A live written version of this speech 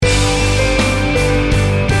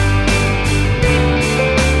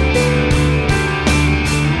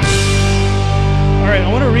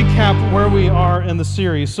in the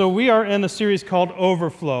series. So we are in a series called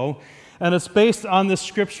Overflow, and it's based on this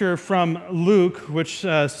scripture from Luke, which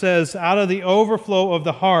says, out of the overflow of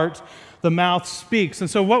the heart, the mouth speaks. And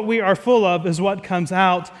so what we are full of is what comes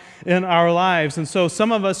out in our lives. And so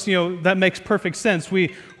some of us, that makes perfect sense.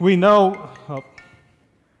 We know,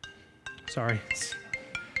 sorry, it's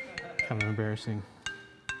kind of embarrassing.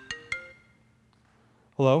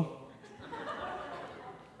 Hello?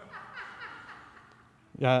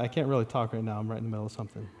 Yeah, I can't really talk right now. I'm right in the middle of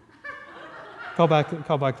something. Call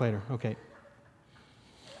back later. Okay.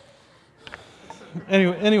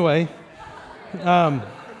 Anyway,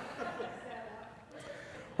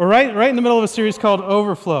 we're right in the middle of a series called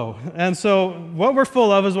Overflow. And so what we're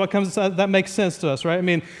full of is what comes that makes sense to us, right? I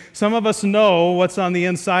mean, some of us know what's on the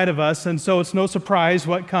inside of us, and so it's no surprise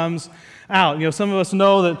what comes out. Some of us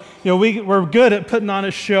know that we're good at putting on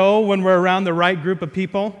a show when we're around the right group of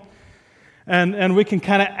people. And we can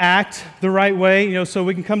kind of act the right way, so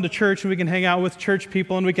we can come to church and we can hang out with church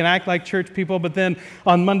people and we can act like church people, but then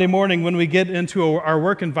on Monday morning when we get into our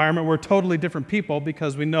work environment, we're totally different people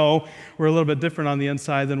because we know we're a little bit different on the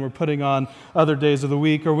inside than we're putting on other days of the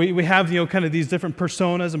week. Or we have, kind of these different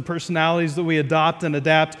personas and personalities that we adopt and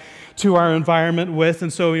adapt to our environment with.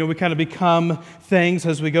 And so, we kind of become things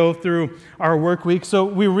as we go through our work week. So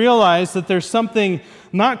we realize that there's something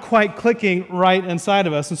not quite clicking right inside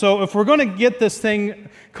of us. And so if we're going to get this thing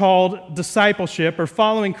called discipleship or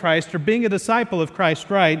following Christ or being a disciple of Christ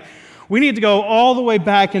right, we need to go all the way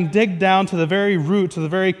back and dig down to the very root, to the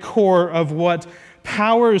very core of what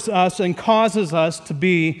powers us and causes us to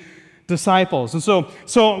be disciples. And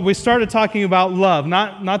so we started talking about love,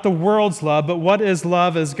 not the world's love, but what is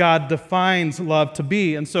love as God defines love to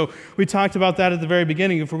be. And so we talked about that at the very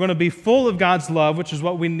beginning. If we're going to be full of God's love, which is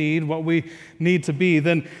what we need to be,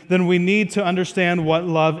 then we need to understand what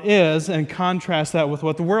love is and contrast that with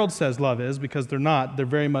what the world says love is, because they're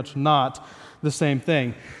very much not the same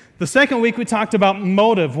thing. The second week we talked about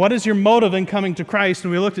motive. What is your motive in coming to Christ?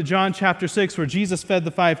 And we looked at John chapter 6 where Jesus fed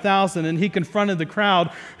the 5,000 and he confronted the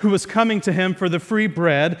crowd who was coming to him for the free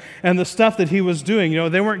bread and the stuff that he was doing.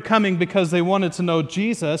 They weren't coming because they wanted to know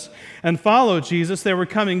Jesus and follow Jesus. They were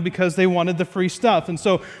coming because they wanted the free stuff. And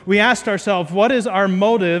so we asked ourselves, what is our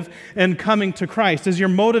motive in coming to Christ? Is your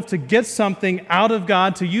motive to get something out of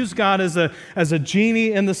God, to use God as a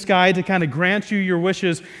genie in the sky to kind of grant you your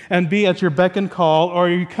wishes and be at your beck and call? Or are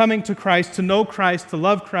you coming to Christ, to know Christ, to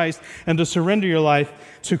love Christ, and to surrender your life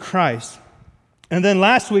to Christ? And then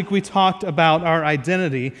last week we talked about our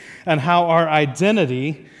identity and how our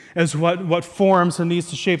identity is what forms and needs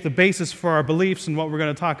to shape the basis for our beliefs and what we're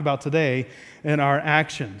going to talk about today in our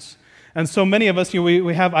actions. And so many of us,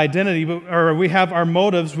 we have identity, or we have our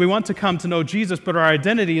motives. We want to come to know Jesus, but our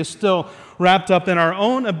identity is still wrapped up in our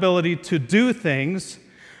own ability to do things,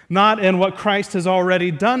 not in what Christ has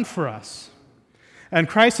already done for us. And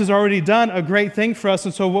Christ has already done a great thing for us,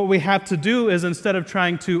 and so what we have to do is, instead of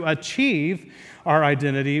trying to achieve our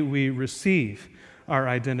identity, we receive our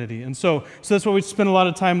identity. And so that's what we spent a lot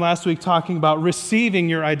of time last week talking about, receiving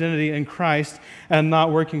your identity in Christ and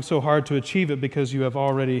not working so hard to achieve it because you have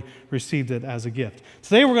already received it as a gift.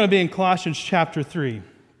 Today we're going to be in Colossians chapter 3.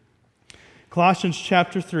 Colossians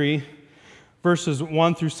chapter 3, verses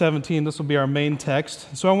 1 through 17. This will be our main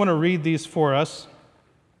text. So I want to read these for us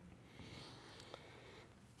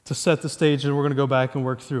to set the stage, and we're going to go back and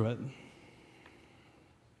work through it.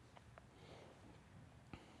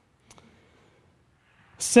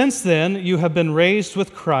 Since then, you have been raised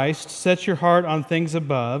with Christ. Set your heart on things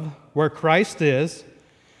above, where Christ is,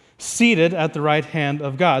 seated at the right hand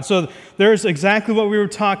of God. So there's exactly what we were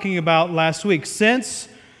talking about last week. Since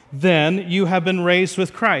then, you have been raised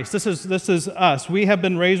with Christ. This is us. We have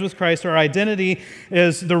been raised with Christ. Our identity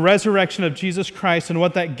is the resurrection of Jesus Christ, and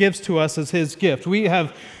what that gives to us is His gift. We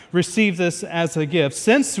have received this as a gift.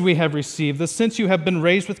 Since we have received this, since you have been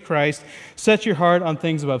raised with Christ, set your heart on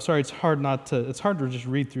things above. Sorry, it's hard to just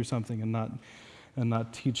read through something and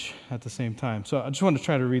not teach at the same time. So I just want to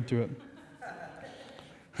try to read through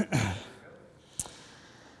it.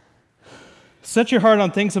 Set your heart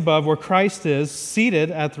on things above, where Christ is,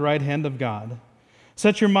 seated at the right hand of God.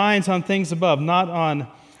 Set your minds on things above, not on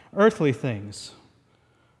earthly things.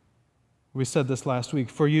 We said this last week.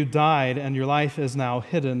 For you died, and your life is now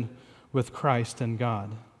hidden with Christ in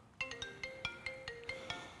God.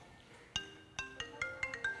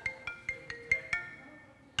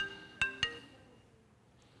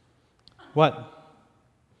 What?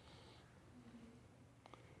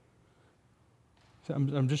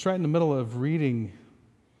 I'm just right in the middle of reading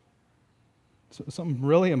something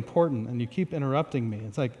really important, and you keep interrupting me.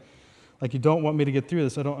 It's like you don't want me to get through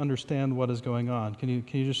this. I don't understand what is going on. Can you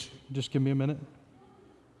just give me a minute?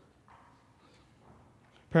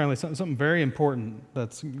 Apparently something very important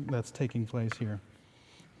that's taking place here.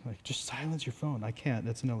 Like, just silence your phone. I can't.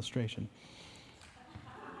 That's an illustration.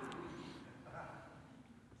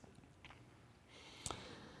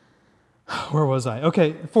 Where was I?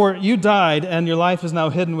 Okay, for you died, and your life is now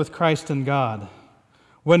hidden with Christ in God.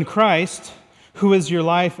 When Christ, who is your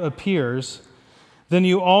life, appears, then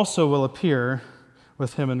you also will appear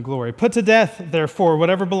with him in glory. Put to death, therefore,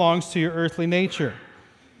 whatever belongs to your earthly nature: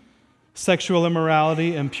 sexual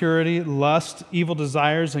immorality, impurity, lust, evil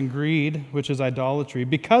desires, and greed, which is idolatry.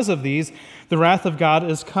 Because of these, the wrath of God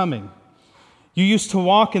is coming. You used to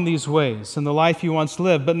walk in these ways in the life you once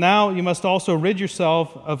lived, but now you must also rid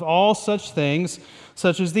yourself of all such things,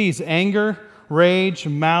 such as these: anger, rage,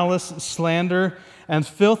 malice, slander, and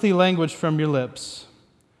filthy language from your lips.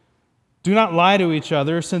 Do not lie to each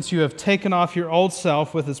other, since you have taken off your old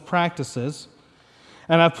self with its practices,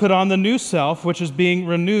 and have put on the new self, which is being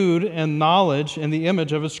renewed in knowledge in the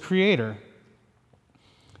image of its Creator.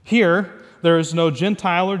 Here, there is no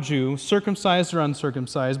Gentile or Jew, circumcised or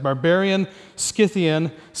uncircumcised, barbarian,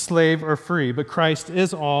 Scythian, slave or free, but Christ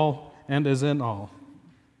is all and is in all.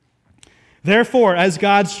 Therefore, as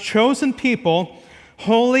God's chosen people,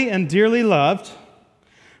 holy and dearly loved,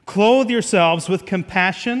 clothe yourselves with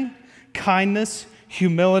compassion, kindness,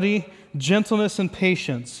 humility, gentleness, and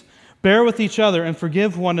patience. Bear with each other and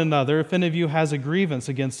forgive one another if any of you has a grievance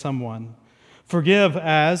against someone. Forgive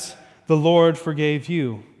as the Lord forgave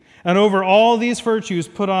you. And over all these virtues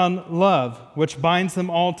put on love, which binds them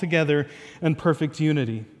all together in perfect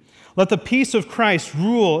unity. Let the peace of Christ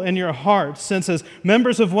rule in your hearts, since as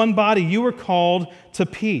members of one body you were called to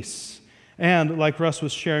peace. And, like Russ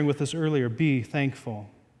was sharing with us earlier, be thankful.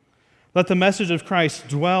 Let the message of Christ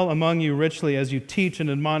dwell among you richly as you teach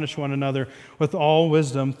and admonish one another with all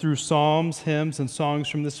wisdom through psalms, hymns, and songs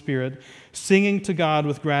from the Spirit, singing to God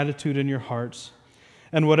with gratitude in your hearts.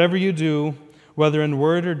 And whatever you do, whether in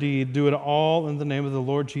word or deed, do it all in the name of the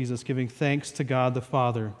Lord Jesus, giving thanks to God the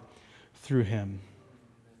Father through him.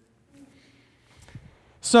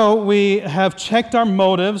 So we have checked our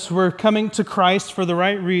motives. We're coming to Christ for the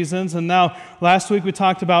right reasons. And now, last week we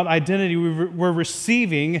talked about identity. We're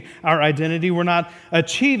receiving our identity. We're not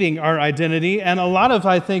achieving our identity. And a lot of,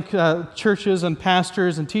 I think, churches and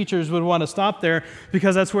pastors and teachers would want to stop there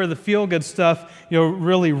because that's where the feel-good stuff,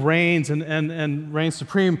 really reigns and reigns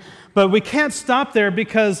supreme. But we can't stop there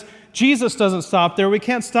because Jesus doesn't stop there. We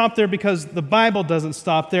can't stop there because the Bible doesn't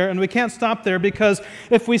stop there. And we can't stop there because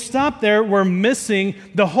if we stop there, we're missing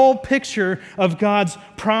the whole picture of God's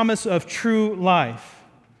promise of true life.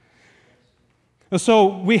 And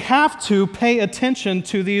so we have to pay attention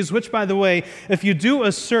to these, which, by the way, if you do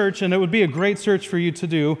a search, and it would be a great search for you to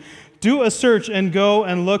do a search and go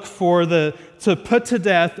and look for to put to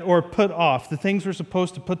death or put off, the things we're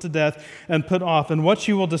supposed to put to death and put off. And what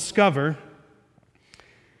you will discover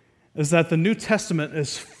is that the New Testament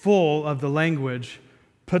is full of the language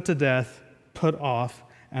put to death, put off,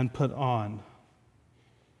 and put on.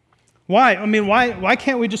 Why? I mean, why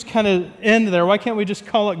can't we just kind of end there? Why can't we just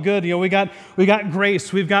call it good? We got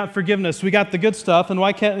grace, we've got forgiveness, we got the good stuff, and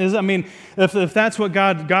why can't? If that's what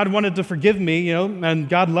God wanted to forgive me, and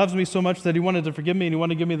God loves me so much that He wanted to forgive me and He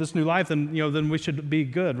wanted to give me this new life, then then we should be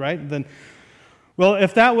good, right? Well,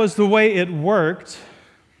 if that was the way it worked,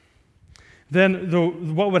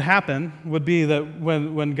 then what would happen would be that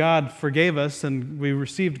when God forgave us and we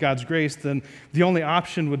received God's grace, then the only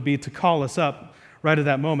option would be to call us up right at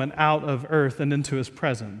that moment out of earth and into His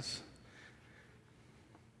presence.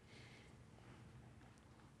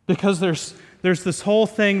 Because there's this whole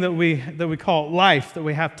thing that we call life that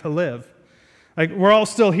we have to live. Like, we're all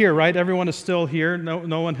still here, right? Everyone is still here.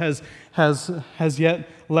 No one has yet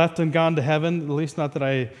left and gone to heaven. At least not that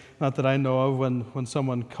I know of. When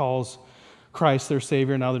someone calls Christ their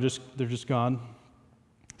Savior, now they're just gone.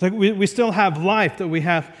 It's like we still have life that we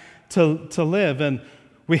have to live, and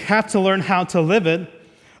we have to learn how to live it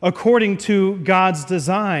according to God's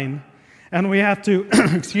design, and we have to,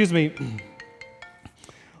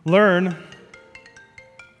 learn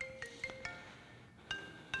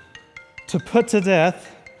to put to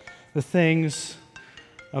death the things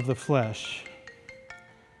of the flesh.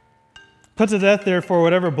 Put to death, therefore,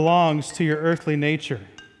 whatever belongs to your earthly nature: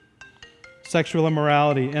 sexual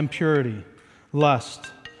immorality, impurity, lust,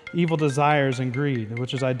 evil desires, and greed,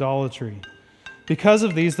 which is idolatry. Because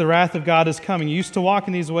of these, the wrath of God is coming. You used to walk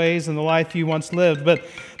in these ways in the life you once lived, but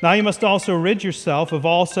now you must also rid yourself of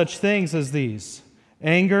all such things as these: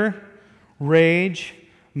 anger, rage,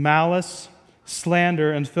 malice,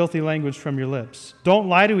 slander, and filthy language from your lips. Don't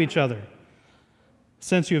lie to each other,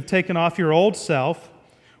 since you have taken off your old self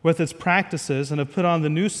with its practices and have put on the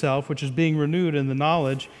new self, which is being renewed in the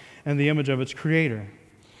knowledge and the image of its Creator.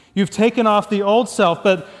 You've taken off the old self,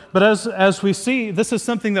 but as we see, this is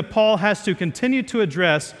something that Paul has to continue to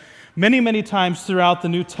address many, many times throughout the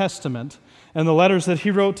New Testament and the letters that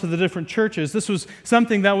he wrote to the different churches. This was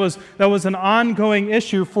something that was an ongoing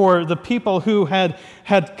issue for the people who had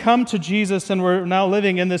come to Jesus and were now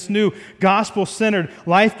living in this new gospel-centered,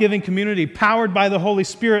 life-giving community powered by the Holy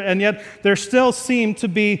Spirit, and yet there still seemed to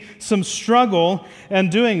be some struggle in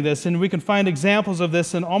doing this, and we can find examples of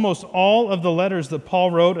this in almost all of the letters that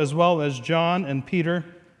Paul wrote, as well as John and Peter.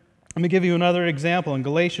 Let me give you another example. In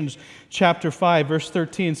Galatians chapter 5, verse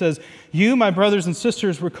 13 says, "You, my brothers and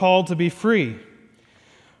sisters, were called to be free,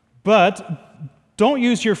 but don't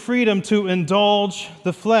use your freedom to indulge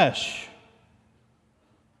the flesh."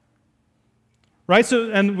 Right?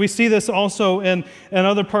 So, and we see this also in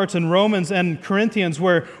other parts in Romans and Corinthians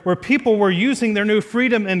where people were using their new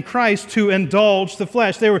freedom in Christ to indulge the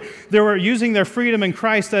flesh. They were using their freedom in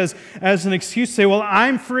Christ as an excuse to say, well,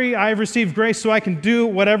 I'm free, I've received grace, so I can do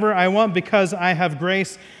whatever I want because I have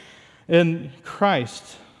grace in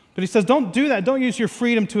Christ. But he says, don't do that. Don't use your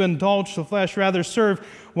freedom to indulge the flesh. Rather, serve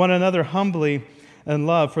one another humbly in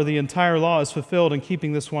love, for the entire law is fulfilled in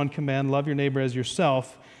keeping this one command, love your neighbor as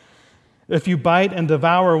yourself. If you bite and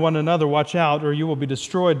devour one another, watch out, or you will be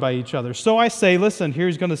destroyed by each other. So I say, listen, here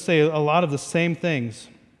he's going to say a lot of the same things.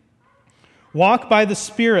 Walk by the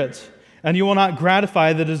Spirit, and you will not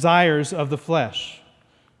gratify the desires of the flesh.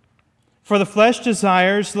 For the flesh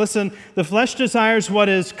desires, listen, the flesh desires what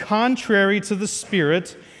is contrary to the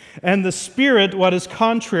Spirit, and the Spirit what is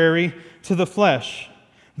contrary to the flesh.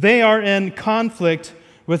 They are in conflict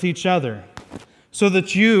with each other, so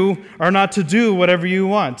that you are not to do whatever you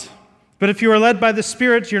want. But if you are led by the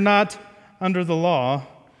Spirit, you're not under the law.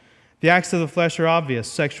 The acts of the flesh are obvious.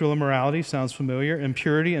 Sexual immorality, sounds familiar.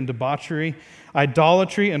 Impurity and debauchery,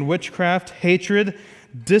 idolatry and witchcraft, hatred,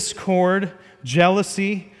 discord,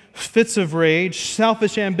 jealousy, fits of rage,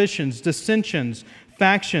 selfish ambitions, dissensions,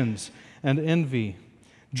 factions, and envy,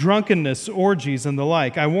 drunkenness, orgies, and the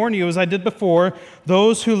like. I warn you, as I did before,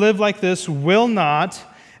 those who live like this will not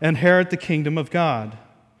inherit the kingdom of God.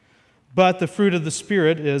 But the fruit of the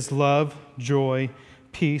Spirit is love, joy,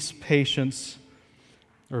 peace, patience,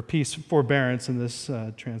 or peace, forbearance in this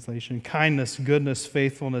translation, kindness, goodness,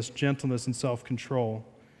 faithfulness, gentleness, and self-control.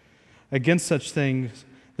 Against such things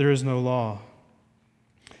there is no law.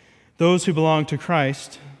 Those who belong to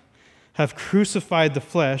Christ have crucified the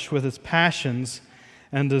flesh with its passions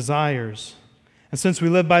and desires. And since we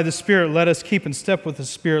live by the Spirit, let us keep in step with the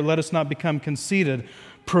Spirit. Let us not become conceited,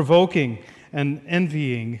 provoking, and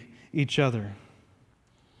envying each other.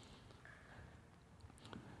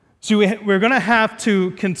 So we're going to have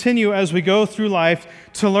to continue as we go through life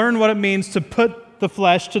to learn what it means to put the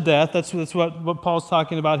flesh to death. That's what Paul's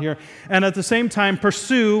talking about here. And at the same time,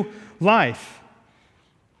 pursue life.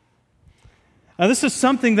 Now, this is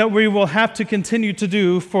something that we will have to continue to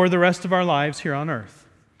do for the rest of our lives here on earth.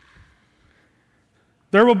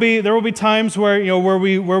 There will be times where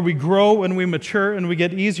we grow and we mature and we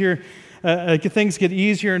get easier. Things get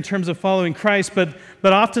easier in terms of following Christ, but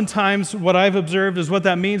oftentimes what I've observed is what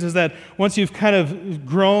that means is that once you've kind of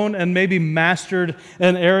grown and maybe mastered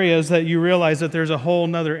in areas, that you realize that there's a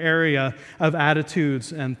whole other area of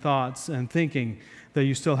attitudes and thoughts and thinking that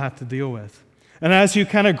you still have to deal with. And as you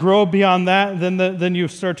kind of grow beyond that, then you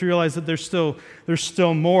start to realize that there's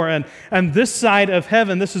still more. And this side of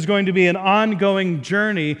heaven, this is going to be an ongoing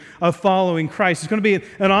journey of following Christ. It's going to be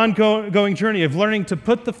an ongoing journey of learning to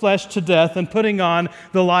put the flesh to death and putting on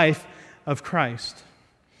the life of Christ.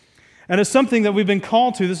 And it's something that we've been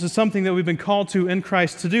called to. This is something that we've been called to in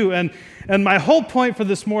Christ to do. And my whole point for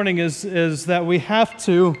this morning is that we have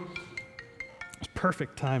to... It's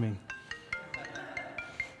perfect timing.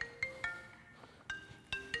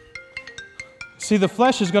 See, the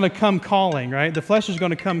flesh is going to come calling, right? The flesh is going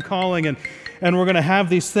to come calling, and we're going to have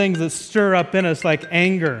these things that stir up in us like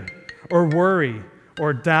anger or worry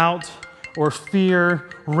or doubt or fear,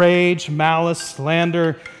 rage, malice,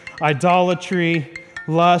 slander, idolatry,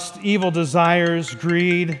 lust, evil desires,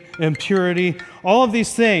 greed, impurity. All of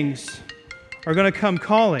these things are going to come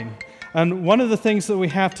calling. And one of the things that we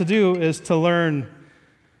have to do is to learn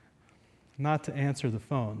not to answer the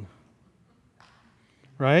phone,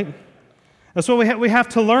 right? That's what we have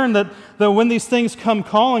to learn, that when these things come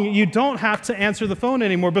calling, you don't have to answer the phone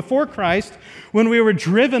anymore. Before Christ, when we were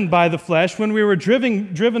driven by the flesh, when we were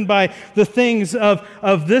driven by the things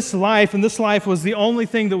of this life, and this life was the only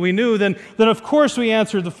thing that we knew, then of course we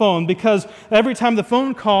answered the phone, because every time the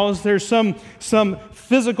phone calls, there's some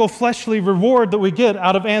physical fleshly reward that we get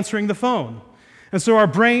out of answering the phone. And so our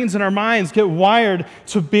brains and our minds get wired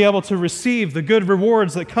to be able to receive the good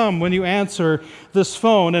rewards that come when you answer this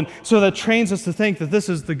phone. And so that trains us to think that this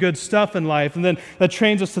is the good stuff in life. And then that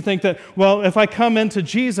trains us to think that, well, if I come into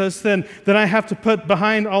Jesus, then I have to put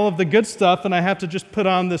behind all of the good stuff, and I have to just put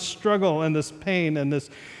on this struggle and this pain and this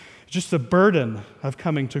just the burden of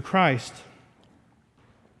coming to Christ.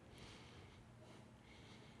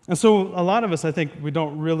 And so a lot of us, I think, we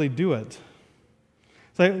don't really do it.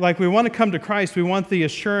 Like we want to come to Christ, we want the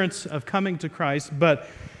assurance of coming to Christ, but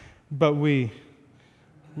we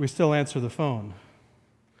still answer the phone.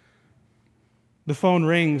 The phone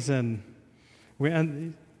rings and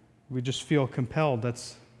we just feel compelled.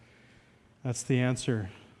 That's the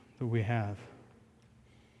answer that we have.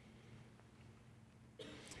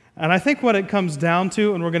 And I think what it comes down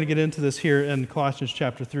to, and we're going to get into this here in Colossians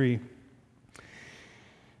chapter 3,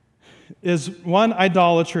 is one,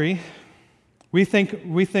 idolatry. We think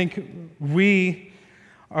we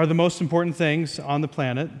are the most important things on the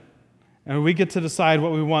planet, and we get to decide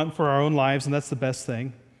what we want for our own lives, and that's the best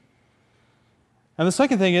thing. And the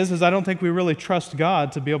second thing is I don't think we really trust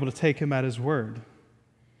God to be able to take Him at His word.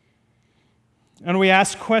 And we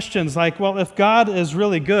ask questions like, well, if God is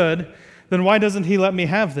really good, then why doesn't He let me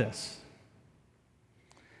have this?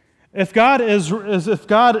 If God is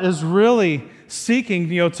really seeking,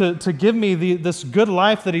 to give me this good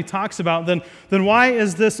life that He talks about, then why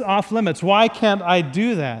is this off limits? Why can't I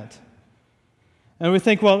do that? And we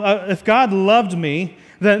think, well, if God loved me,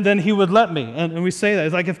 then He would let me. And we say that.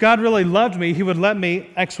 It's like, if God really loved me, He would let me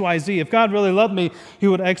X, Y, Z. If God really loved me, He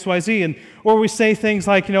would X, Y, Z. Or we say things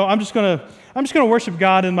like, I'm just gonna worship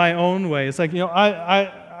God in my own way. It's like,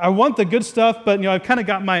 I want the good stuff, but I've kind of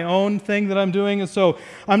got my own thing that I'm doing, and so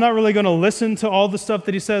I'm not really going to listen to all the stuff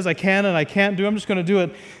that He says I can and I can't do. I'm just going to do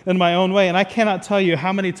it in my own way. And I cannot tell you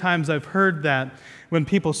how many times I've heard that when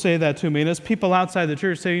people say that to me. And as people outside the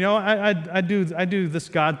church say, I do this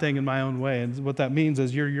God thing in my own way, and what that means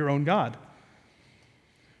is you're your own God.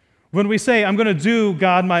 When we say, I'm going to do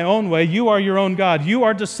God my own way, you are your own God. You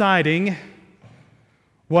are deciding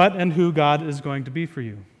what and who God is going to be for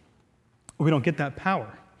you. We don't get that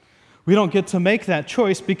power. We don't get to make that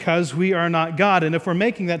choice because we are not God. And if we're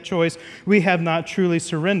making that choice, we have not truly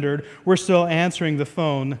surrendered. We're still answering the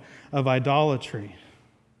phone of idolatry.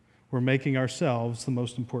 We're making ourselves the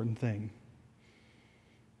most important thing.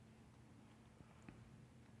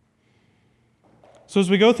 So as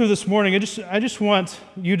we go through this morning, I just want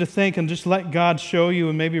you to think and just let God show you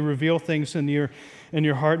and maybe reveal things in your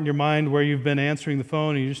heart and your mind where you've been answering the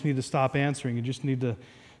phone and you just need to stop answering. You just need to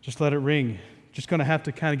just let it ring. Just going to have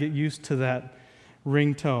to kind of get used to that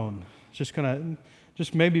ringtone. Just going to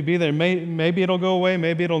just maybe be there. Maybe it'll go away.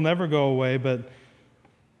 Maybe it'll never go away. But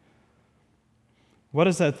what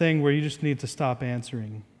is that thing where you just need to stop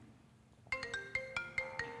answering?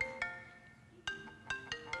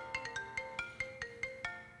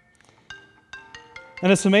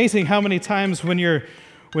 And it's amazing how many times when you're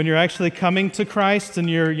actually coming to Christ and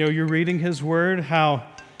you're reading His Word, how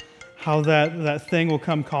that thing will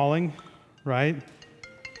come calling. Right?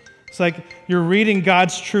 It's like you're reading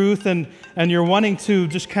God's truth and you're wanting to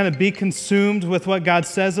just kind of be consumed with what God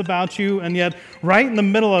says about you, and yet right in the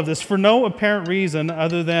middle of this, for no apparent reason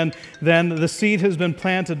other than the seed has been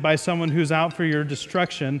planted by someone who's out for your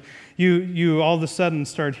destruction, you all of a sudden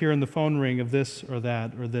start hearing the phone ring of this or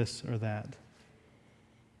that or this or that.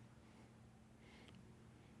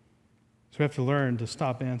 So we have to learn to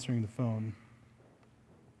stop answering the phone.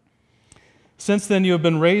 Since then you have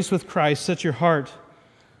been raised with Christ, set your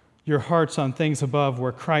hearts on things above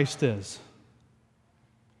where Christ is.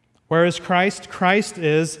 Where is Christ? Christ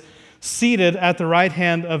is seated at the right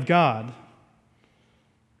hand of God.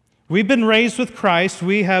 We've been raised with Christ.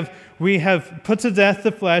 We have put to death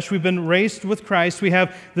the flesh. We've been raised with Christ. We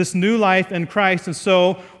have this new life in Christ. And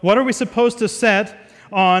so what are we supposed to set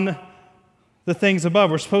on the things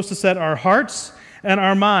above? We're supposed to set our hearts and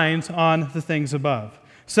our minds on the things above.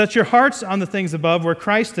 Set your hearts on the things above where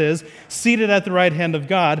Christ is, seated at the right hand of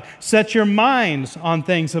God. Set your minds on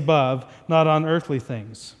things above, not on earthly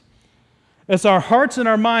things. It's our hearts and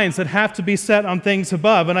our minds that have to be set on things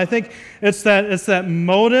above. And I think it's that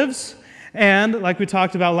motives, and like we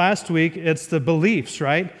talked about last week, it's the beliefs,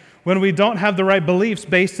 right? When we don't have the right beliefs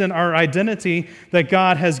based in our identity that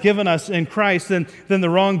God has given us in Christ, then the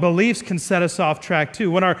wrong beliefs can set us off track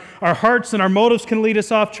too. When our hearts and our motives can lead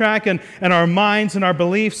us off track, and our minds and our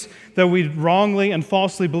beliefs that we wrongly and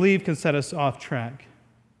falsely believe can set us off track.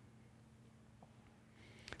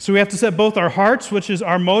 So we have to set both our hearts, which is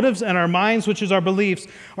our motives, and our minds, which is our beliefs,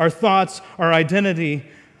 our thoughts, our identity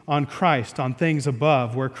on Christ, on things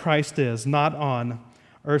above, where Christ is, not on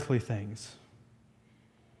earthly things.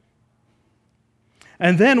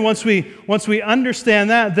 And then once we understand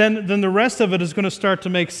that, then the rest of it is going to start to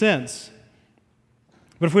make sense.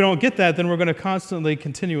 But if we don't get that, then we're going to constantly,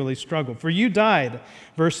 continually struggle. For you died,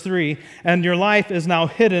 verse 3, and your life is now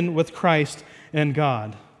hidden with Christ in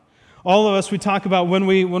God. All of us, we talk about when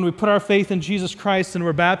we put our faith in Jesus Christ and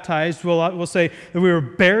we're baptized, we'll say that we were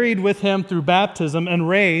buried with Him through baptism and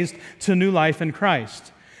raised to new life in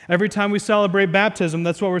Christ. Every time we celebrate baptism,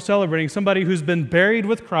 that's what we're celebrating. Somebody who's been buried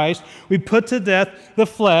with Christ. We put to death the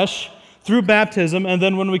flesh through baptism, and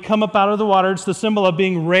then when we come up out of the water, it's the symbol of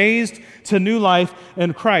being raised to new life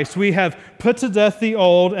in Christ. We have put to death the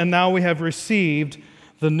old, and now we have received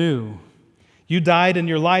the new. You died, and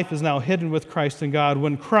your life is now hidden with Christ in God.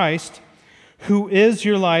 When Christ, who is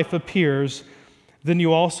your life, appears, then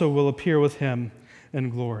you also will appear with Him in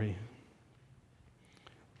glory.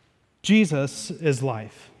 Jesus is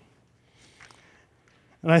life.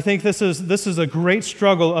 And I think this is a great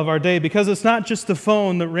struggle of our day, because it's not just the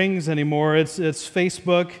phone that rings anymore. It's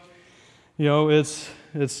Facebook,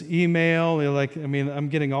 it's email. I'm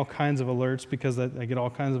getting all kinds of alerts because I get all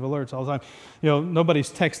kinds of alerts all the time. Nobody's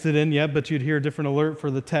texted in yet, but you'd hear a different alert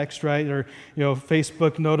for the text, right? Or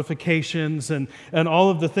Facebook notifications and all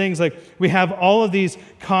of the things. Like, we have all of these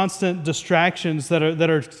constant distractions that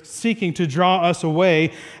are seeking to draw us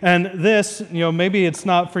away. And this, maybe it's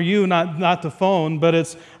not for you, not the phone, but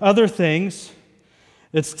it's other things.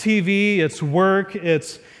 It's TV, it's work,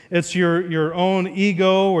 it's your own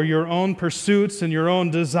ego or your own pursuits and your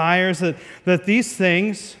own desires, that these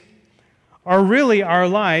things are really our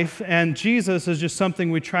life, and Jesus is just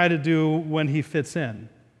something we try to do when He fits in.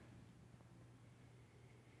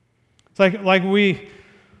 It's like we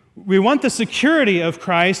want the security of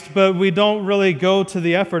Christ, but we don't really go to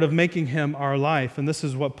the effort of making Him our life. And this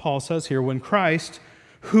is what Paul says here. When Christ,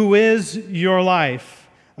 who is your life,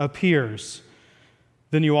 appears,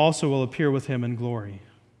 then you also will appear with Him in glory.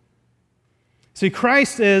 See,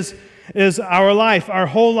 Christ is our life, our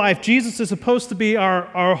whole life. Jesus is supposed to be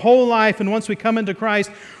our whole life, and once we come into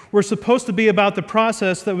Christ, we're supposed to be about the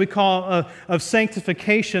process that we call of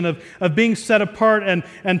sanctification, of being set apart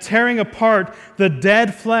and tearing apart the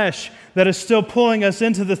dead flesh that is still pulling us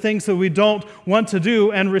into the things that we don't want to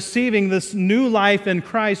do, and receiving this new life in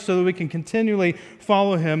Christ so that we can continually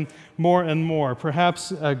follow Him more and more.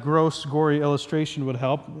 Perhaps a gross, gory illustration would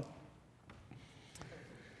help.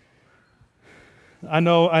 I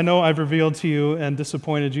know I've revealed to you and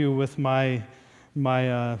disappointed you with my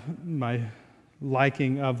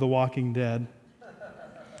liking of The Walking Dead.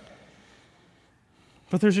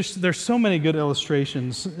 But there's so many good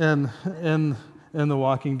illustrations in The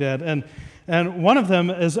Walking Dead, and one of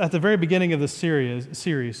them is at the very beginning of the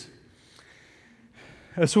series.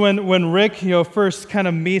 It's when Rick first kind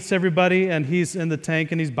of meets everybody, and he's in the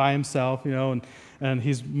tank and he's by himself, and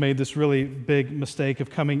he's made this really big mistake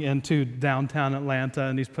of coming into downtown Atlanta,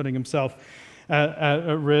 and he's putting himself at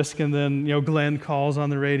risk. And then Glenn calls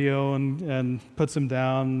on the radio and puts him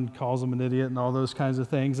down, calls him an idiot, and all those kinds of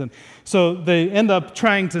things. And so they end up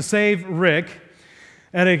trying to save Rick,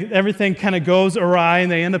 and everything kind of goes awry,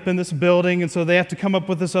 and they end up in this building, and so they have to come up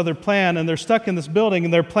with this other plan, and they're stuck in this building,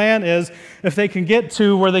 and their plan is, if they can get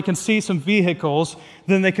to where they can see some vehicles,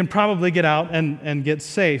 then they can probably get out and get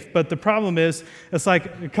safe. But the problem is, it's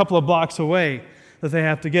like a couple of blocks away that they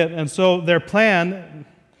have to get, and so their plan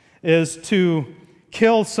is to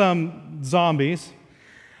kill some zombies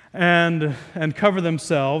and cover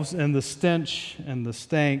themselves in the stench and the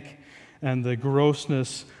stank and the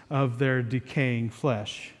grossness of their decaying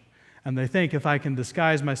flesh. And they think, if I can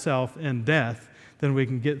disguise myself in death, then we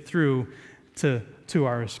can get through to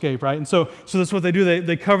our escape, right? And so that's what they do.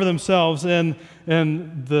 They cover themselves in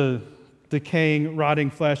the decaying,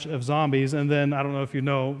 rotting flesh of zombies, and then, I don't know if you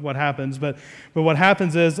know what happens, but what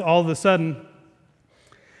happens is, all of a sudden,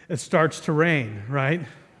 it starts to rain, right?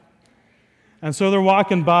 And so they're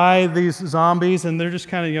walking by these zombies, and they're just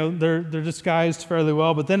kind of, they're disguised fairly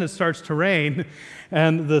well, but then it starts to rain,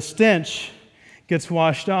 and the stench gets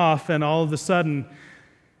washed off, and all of a sudden,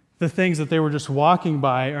 the things that they were just walking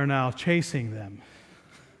by are now chasing them,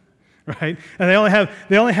 right? And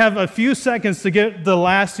they only have a few seconds to get the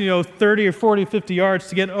last, 30 or 40, 50 yards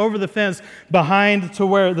to get over the fence behind to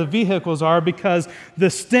where the vehicles are, because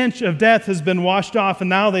the stench of death has been washed off,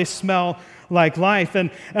 and now they smell like life.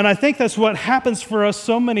 And I think that's what happens for us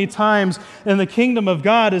so many times in the kingdom of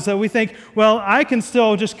God, is that we think, well, I can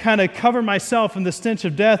still just kind of cover myself in the stench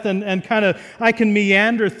of death, and kind of, I can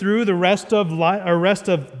meander through the rest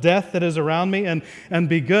of death that is around me and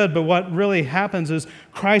be good. But what really happens is,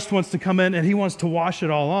 Christ wants to come in, and He wants to wash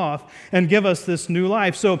it all off and give us this new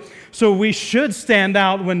life. So we should stand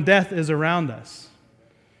out when death is around us.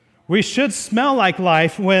 We should smell like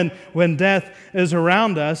life when death is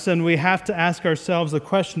around us, and we have to ask ourselves the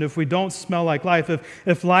question, if we don't smell like life,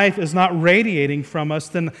 if life is not radiating from us,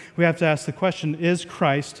 then we have to ask the question, is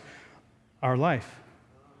Christ our life?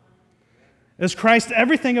 Is Christ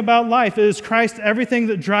everything about life? Is Christ everything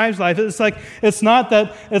that drives life? It's not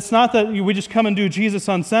that we just come and do Jesus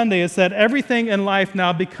on Sunday. It's that everything in life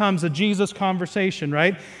now becomes a Jesus conversation,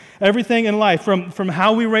 right? Everything in life, from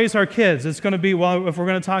how we raise our kids, it's going to be, well, if we're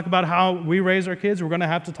going to talk about how we raise our kids, we're going to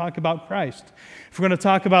have to talk about Christ. If we're going to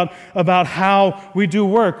talk about how we do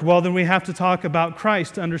work, well, then we have to talk about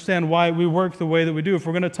Christ to understand why we work the way that we do. If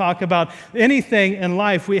we're going to talk about anything in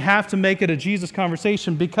life, we have to make it a Jesus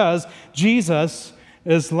conversation, because Jesus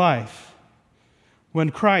is life.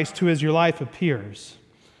 When Christ, who is your life, appears,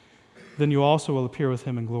 then you also will appear with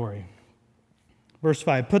him in glory. Verse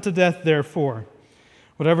 5, put to death, therefore,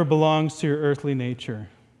 whatever belongs to your earthly nature: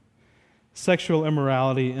 sexual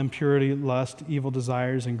immorality, impurity, lust, evil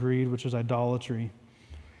desires, and greed, which is idolatry.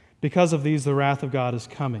 Because of these, the wrath of God is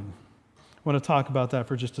coming. I want to talk about that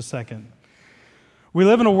for just a second. We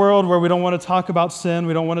live in a world where we don't want to talk about sin,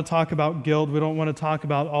 we don't want to talk about guilt, we don't want to talk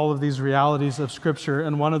about all of these realities of Scripture,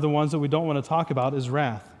 and one of the ones that we don't want to talk about is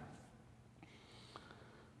wrath.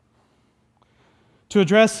 To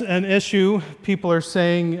address an issue, people are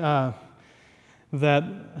saying that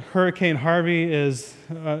Hurricane Harvey is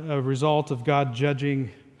a result of God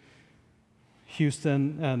judging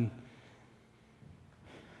Houston, and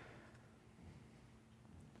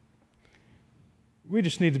we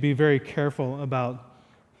just need to be very careful about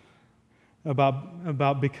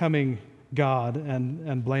becoming God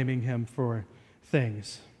and blaming him for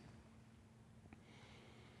things.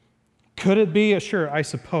 Could it be? Sure, I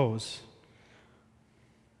suppose.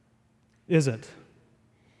 Is it?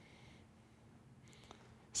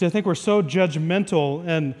 See, I think we're so judgmental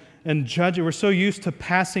and judging. We're so used to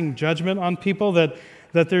passing judgment on people that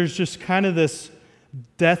there's just kind of this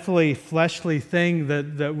deathly, fleshly thing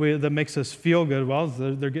that makes us feel good. Well,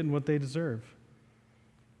 they're getting what they deserve.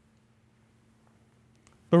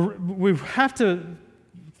 But we have to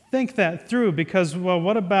think that through, because, well,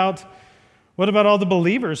 what about all the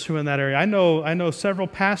believers who are in that area? I know several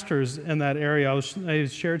pastors in that area. I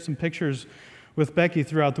shared some pictures with Becky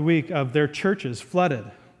throughout the week of their churches flooded.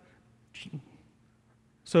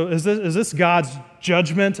 So is this God's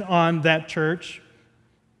judgment on that church?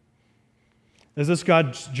 Is this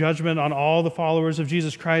God's judgment on all the followers of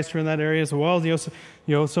Jesus Christ who are in that area as well?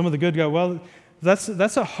 Some of the good guys. Well,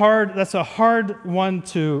 that's a hard one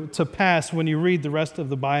to pass when you read the rest of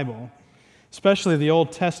the Bible, especially the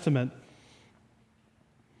Old Testament.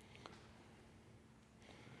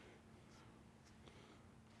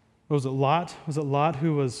 Was it Lot? Was it Lot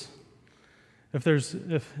who was?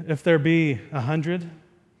 If there be 100,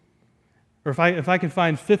 or if I can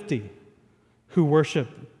find 50 who worship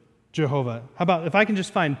Jehovah, how about if I can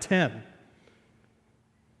just find 10?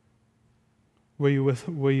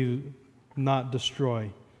 Will you not destroy?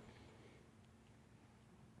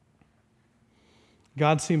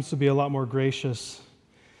 God seems to be a lot more gracious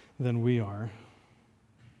than we are.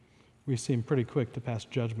 We seem pretty quick to pass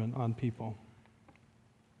judgment on people.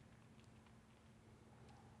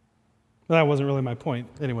 But that wasn't really my point.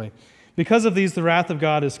 Anyway, because of these, the wrath of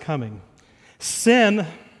God is coming. Sin,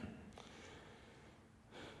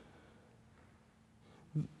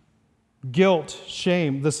 guilt,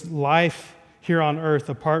 shame, this life here on earth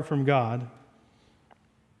apart from God,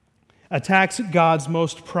 attacks God's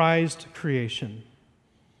most prized creation.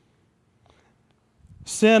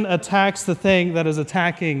 Sin attacks the thing that is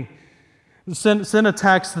attacking. Sin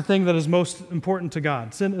attacks the thing that is most important to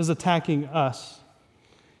God. Sin is attacking us.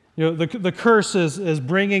 The curse is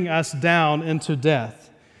bringing us down into death.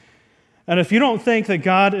 And if you don't think that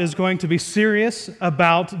God is going to be serious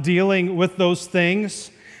about dealing with those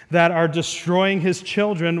things that are destroying his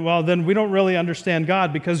children, well, then we don't really understand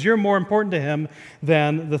God, because you're more important to him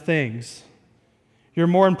than the things. You're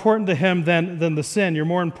more important to him than the sin. You're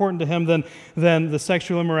more important to him than the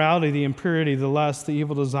sexual immorality, the impurity, the lust, the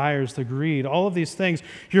evil desires, the greed. All of these things.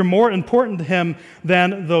 You're more important to him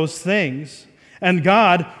than those things. And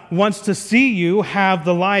God wants to see you have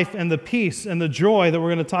the life and the peace and the joy that we're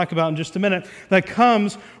going to talk about in just a minute that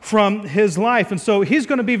comes from his life. And so he's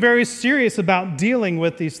going to be very serious about dealing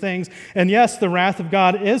with these things. And yes, the wrath of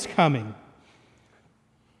God is coming.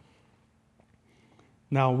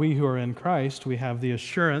 Now, we who are in Christ, we have the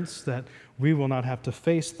assurance that we will not have to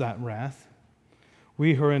face that wrath.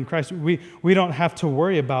 We who are in Christ, we don't have to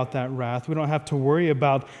worry about that wrath. We don't have to worry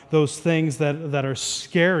about those things that are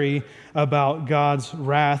scary about God's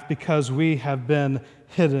wrath, because we have been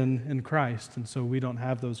hidden in Christ. And so we don't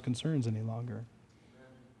have those concerns any longer.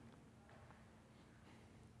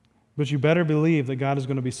 But you better believe that God is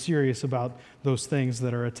going to be serious about those things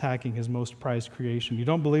that are attacking his most prized creation. You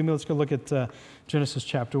don't believe me? Let's go look at Genesis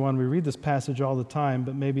chapter 1. We read this passage all the time,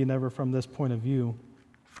 but maybe never from this point of view.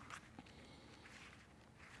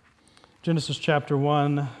 Genesis chapter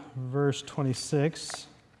 1, verse 26.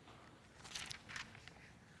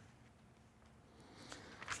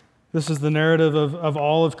 This is the narrative of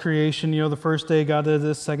all of creation. You know, the first day God did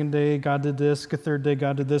this, second day God did this, the third day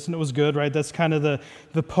God did this, and it was good, right? That's kind of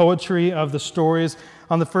the poetry of the stories.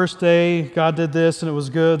 On the first day, God did this, and it was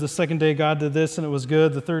good. The second day, God did this, and it was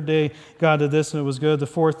good. The third day, God did this, and it was good. The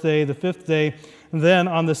fourth day, the fifth day. And then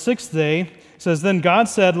on the sixth day, it says, then God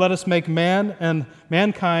said, let us make man and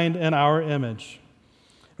mankind in our image,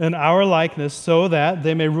 in our likeness, so that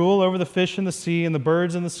they may rule over the fish in the sea and the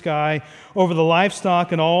birds in the sky, over the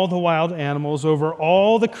livestock and all the wild animals, over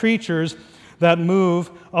all the creatures that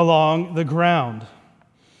move along the ground.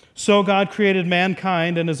 So God created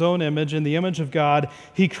mankind in his own image. In the image of God,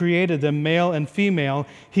 he created them, male and female,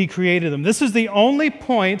 he created them. This is the only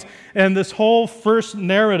point in this whole first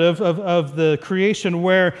narrative of the creation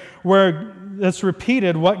where it's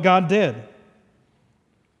repeated what God did.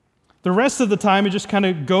 The rest of the time, it just kind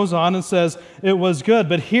of goes on and says, it was good.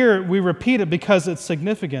 But here, we repeat it because it's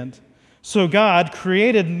significant. So God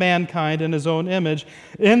created mankind in his own image.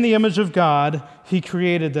 In the image of God, he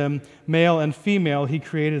created them. Male and female, he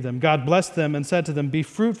created them. God blessed them and said to them, be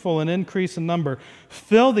fruitful and increase in number.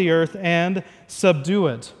 Fill the earth and subdue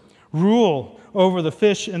it. Rule over the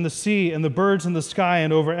fish in the sea and the birds in the sky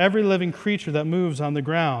and over every living creature that moves on the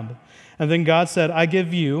ground. And then God said, I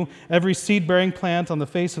give you every seed-bearing plant on the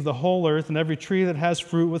face of the whole earth and every tree that has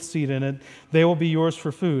fruit with seed in it. They will be yours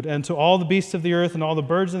for food. And to all the beasts of the earth and all the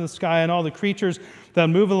birds in the sky and all the creatures that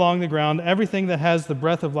move along the ground, everything that has the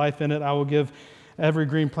breath of life in it, I will give every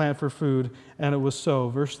green plant for food. And it was so.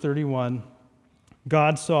 Verse 31,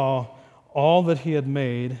 God saw all that he had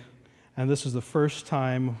made, and this is the first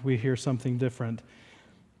time we hear something different.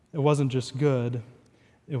 It wasn't just good,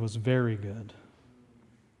 it was very good.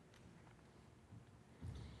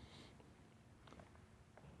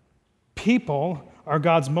 People are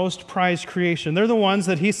God's most prized creation. They're the ones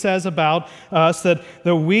that he says about us that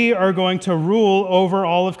we are going to rule over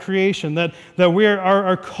all of creation, that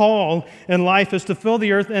our call in life is to fill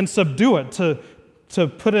the earth and subdue it, to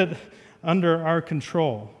put it under our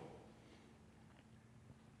control.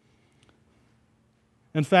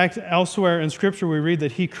 In fact, elsewhere in Scripture we read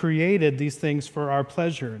that he created these things for our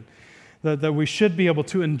pleasure, that we should be able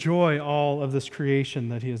to enjoy all of this creation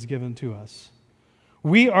that he has given to us.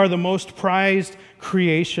 We are the most prized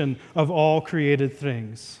creation of all created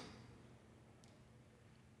things.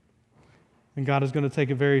 And God is going to take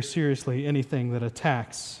it very seriously, anything that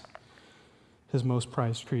attacks his most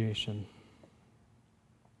prized creation.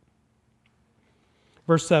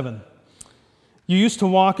 Verse 7, you used to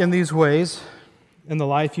walk in these ways in the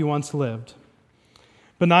life you once lived.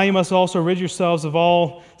 But now you must also rid yourselves of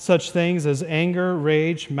all such things as anger,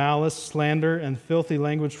 rage, malice, slander, and filthy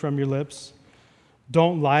language from your lips.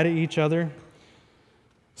 Don't lie to each other.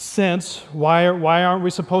 Since, why aren't we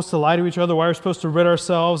supposed to lie to each other? Why are we supposed to rid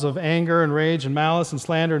ourselves of anger and rage and malice and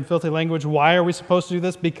slander and filthy language? Why are we supposed to do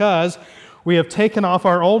this? Because we have taken off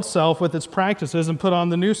our old self with its practices and put on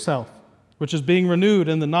the new self, which is being renewed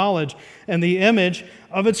in the knowledge and the image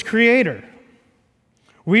of its Creator.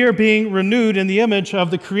 We are being renewed in the image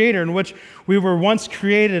of the Creator, in which we were once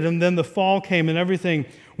created, and then the fall came and everything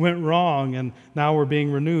went wrong, and now we're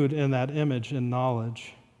being renewed in that image and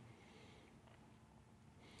knowledge.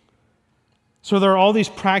 So there are all these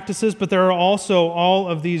practices, but there are also all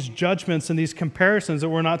of these judgments and these comparisons that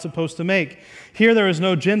we're not supposed to make. Here there is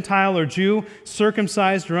no Gentile or Jew,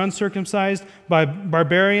 circumcised or uncircumcised,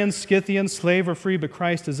 barbarian, Scythian, slave or free, but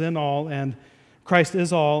Christ is all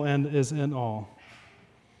and is in all.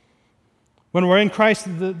 When we're in Christ,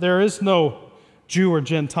 there is no Jew or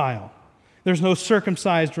Gentile. There's no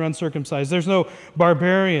circumcised or uncircumcised. There's no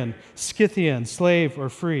barbarian, Scythian, slave or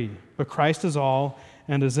free. But Christ is all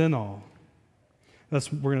and is in all.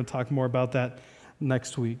 We're going to talk more about that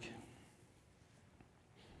next week.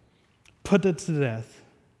 Put it to death.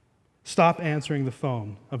 Stop answering the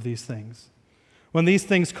phone of these things. When these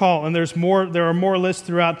things call, and there are more lists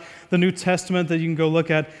throughout the New Testament that you can go look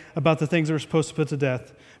at about the things that we're supposed to put to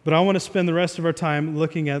death. But I want to spend the rest of our time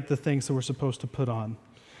looking at the things that we're supposed to put on.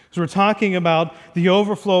 So we're talking about the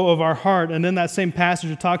overflow of our heart, and in that same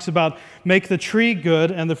passage it talks about make the tree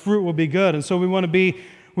good and the fruit will be good. And so we want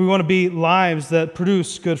to be lives that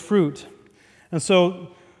produce good fruit. And so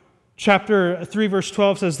chapter 3 verse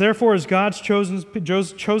 12 says, therefore as God's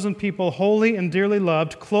chosen people, holy and dearly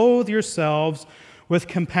loved, clothe yourselves with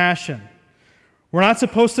compassion, We're not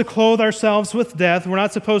supposed to clothe ourselves with death. We're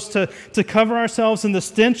not supposed to cover ourselves in the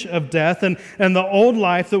stench of death and the old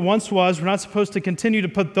life that once was. We're not supposed to continue to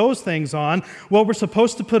put those things on. What we're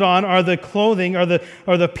supposed to put on are the clothing, are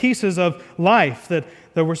the pieces of life that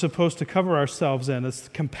we're supposed to cover ourselves in. It's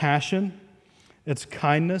compassion, it's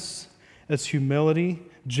kindness, it's humility,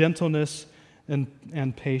 gentleness,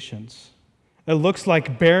 and patience. It looks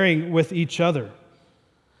like bearing with each other.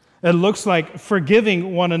 It looks like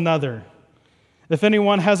forgiving one another. If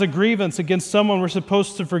anyone has a grievance against someone, we're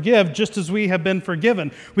supposed to forgive just as we have been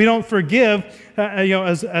forgiven. We don't forgive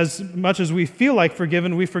as much as we feel like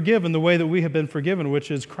forgiven. We forgive in the way that we have been forgiven,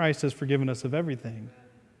 which is Christ has forgiven us of everything.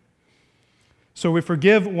 So we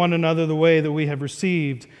forgive one another the way that we have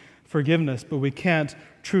received forgiveness, but we can't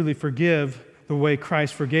truly forgive the way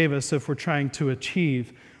Christ forgave us if we're trying to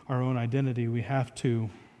achieve our own identity. We have to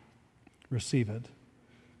receive it.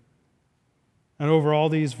 And over all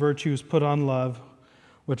these virtues, put on love,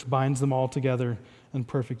 which binds them all together in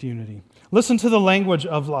perfect unity. Listen to the language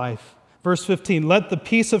of life. Verse 15, let the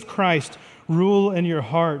peace of Christ rule in your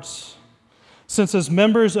hearts, since as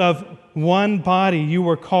members of one body you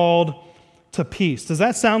were called to peace. Does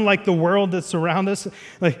that sound like the world that's around us?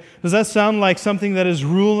 Does that sound like something that is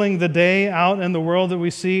ruling the day out in the world that we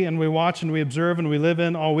see and we watch and we observe and we live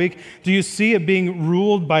in all week? Do you see it being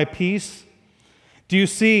ruled by peace? Do you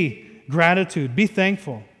see gratitude? Be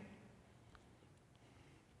thankful.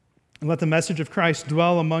 And let the message of Christ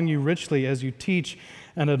dwell among you richly as you teach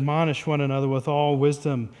and admonish one another with all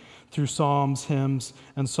wisdom through psalms, hymns,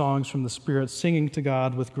 and songs from the Spirit, singing to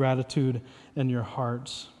God with gratitude in your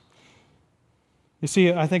hearts. You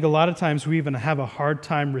see, I think a lot of times we even have a hard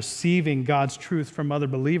time receiving God's truth from other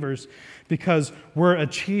believers because we're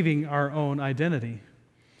achieving our own identity.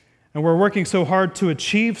 And we're working so hard to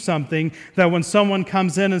achieve something that when someone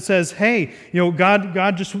comes in and says, hey,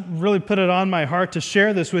 God just really put it on my heart to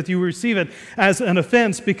share this with you, we receive it as an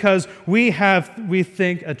offense because we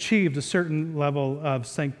think, achieved a certain level of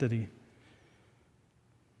sanctity.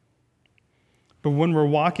 But when we're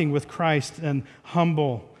walking with Christ in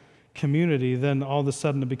humble community, then all of a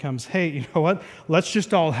sudden it becomes, hey, you know what? Let's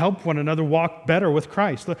just all help one another walk better with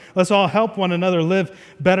Christ. Let's all help one another live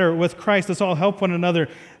better with Christ. Let's all help one another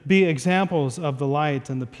be examples of the light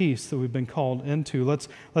and the peace that we've been called into.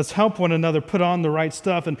 Let's help one another put on the right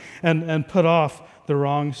stuff and put off the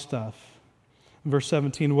wrong stuff. Verse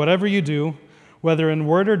 17, whatever you do, whether in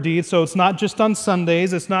word or deed, so it's not just on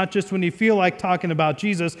Sundays, it's not just when you feel like talking about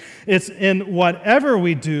Jesus, it's in whatever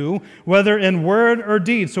we do, whether in word or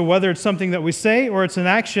deed. So whether it's something that we say or it's an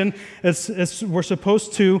action, we're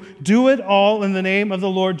supposed to do it all in the name of the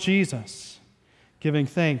Lord Jesus, giving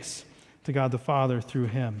thanks to God the Father through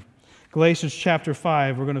Him. Galatians chapter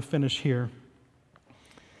 5, we're going to finish here.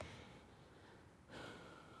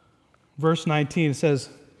 Verse 19 says,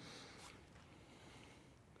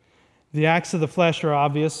 the acts of the flesh are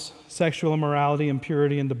obvious: sexual immorality,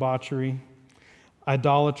 impurity, and debauchery,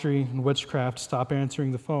 idolatry, and witchcraft. Stop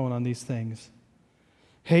answering the phone on these things.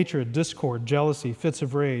 Hatred, discord, jealousy, fits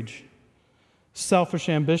of rage, selfish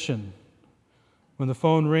ambition. When the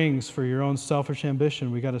phone rings for your own selfish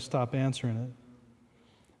ambition, we got to stop answering it.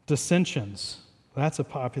 Dissensions, that's a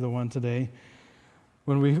popular one today.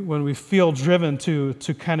 When we feel driven to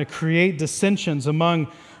kind of create dissensions among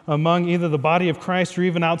either the body of Christ or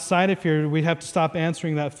even outside of here, we have to stop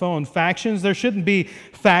answering that phone. Factions, there shouldn't be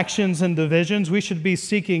factions and divisions. We should be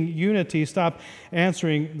seeking unity. Stop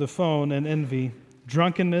answering the phone and envy.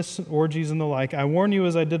 Drunkenness, orgies, and the like. I warn you,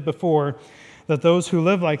 as I did before, that those who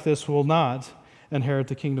live like this will not inherit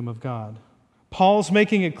the kingdom of God. Paul's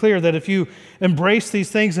making it clear that if you embrace these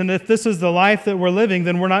things and if this is the life that we're living,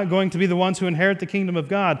 then we're not going to be the ones who inherit the kingdom of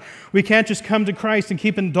God. We can't just come to Christ and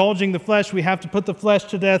keep indulging the flesh. We have to put the flesh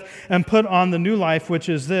to death and put on the new life, which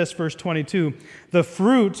is this, verse 22. The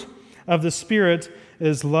fruit of the Spirit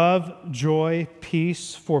is love, joy,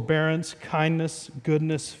 peace, forbearance, kindness,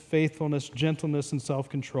 goodness, faithfulness, gentleness, and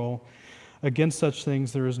self-control. Against such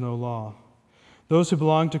things there is no law. Those who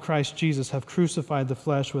belong to Christ Jesus have crucified the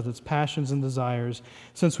flesh with its passions and desires.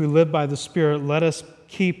 Since we live by the Spirit, let us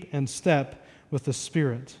keep in step with the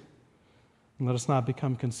Spirit. And let us not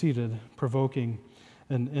become conceited, provoking,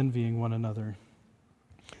 and envying one another.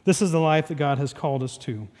 This is the life that God has called us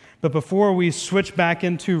to. But before we switch back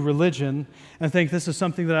into religion and think this is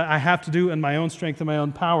something that I have to do in my own strength and my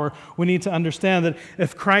own power, we need to understand that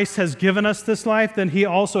if Christ has given us this life, then He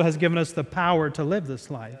also has given us the power to live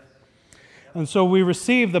this life. And so we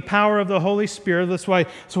receive the power of the Holy Spirit. That's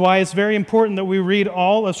why it's very important that we read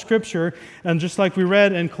all of Scripture. And just like we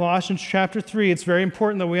read in Colossians chapter 3, it's very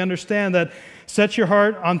important that we understand that set your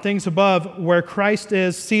heart on things above where Christ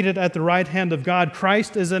is seated at the right hand of God.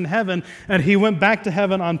 Christ is in heaven, and he went back to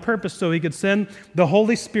heaven on purpose so he could send the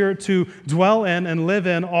Holy Spirit to dwell in and live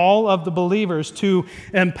in all of the believers, to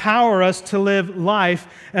empower us to live life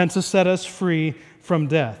and to set us free from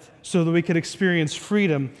death so that we could experience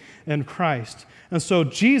freedom in Christ. And so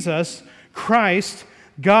Jesus, Christ,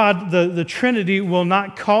 God, the Trinity, will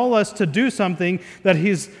not call us to do something that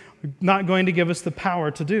he's not going to give us the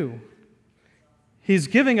power to do. He's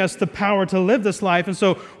giving us the power to live this life, and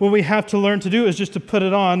so what we have to learn to do is just to put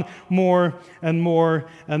it on more and more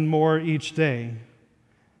and more each day.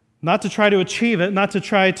 Not to try to achieve it, not to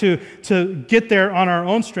try to get there on our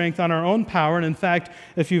own strength, on our own power. And in fact,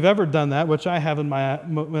 if you've ever done that, which I have in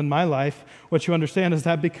my life, what you understand is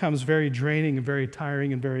that becomes very draining and very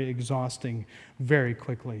tiring and very exhausting very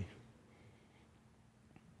quickly.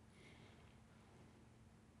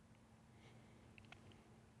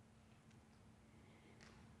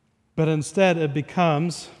 But instead, it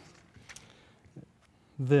becomes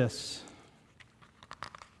this.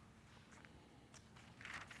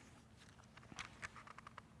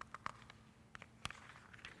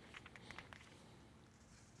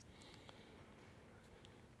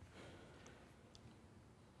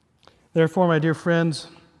 Therefore, my dear friends,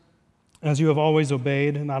 as you have always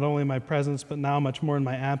obeyed, not only in my presence, but now much more in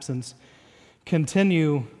my absence,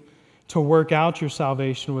 continue to work out your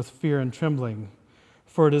salvation with fear and trembling.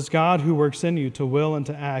 For it is God who works in you to will and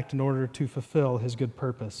to act in order to fulfill his good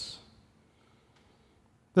purpose.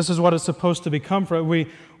 This is what it's supposed to become for us.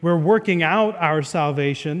 We're working out our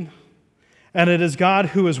salvation, and it is God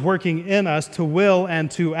who is working in us to will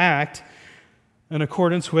and to act in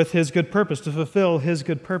accordance with his good purpose, to fulfill his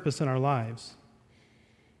good purpose in our lives.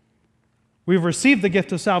 We've received the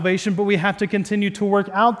gift of salvation, but we have to continue to work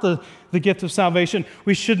out the gift of salvation.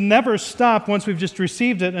 We should never stop once we've just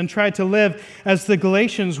received it and try to live as the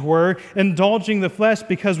Galatians were, indulging the flesh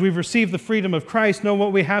because we've received the freedom of Christ. No,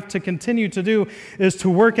 what we have to continue to do is to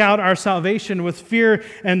work out our salvation with fear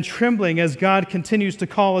and trembling as God continues to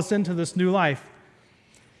call us into this new life.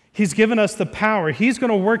 He's given us the power. He's going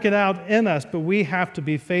to work it out in us, but we have to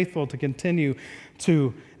be faithful to continue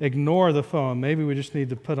to ignore the phone. Maybe we just need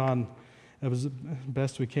to put on, as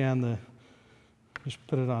best we can, just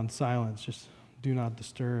put it on silence. Just do not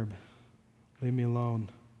disturb. Leave me alone.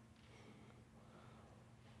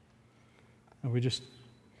 And we just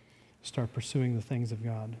start pursuing the things of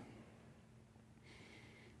God.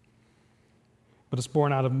 But it's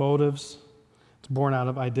born out of motives. It's born out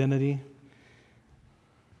of identity.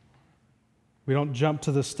 We don't jump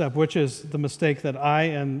to this step, which is the mistake that I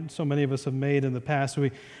and so many of us have made in the past.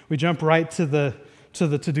 We jump right to the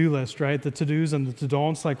to-do list, right? The to-dos and the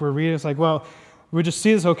to-don'ts. Like we're reading, it's like, well, we just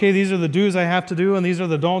see this, okay, these are the do's I have to do, and these are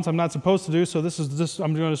the don'ts I'm not supposed to do, so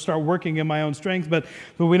I'm going to start working in my own strength. But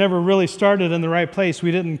we never really started in the right place.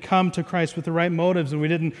 We didn't come to Christ with the right motives, and we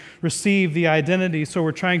didn't receive the identity, so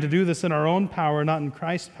we're trying to do this in our own power, not in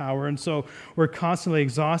Christ's power, and so we're constantly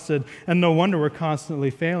exhausted, and no wonder we're constantly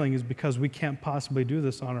failing is because we can't possibly do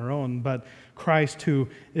this on our own. But Christ, who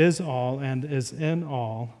is all and is in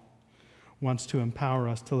all, wants to empower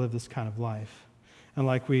us to live this kind of life. And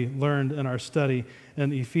like we learned in our study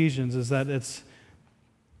in Ephesians, is that it's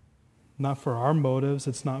not for our motives,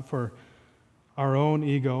 it's not for our own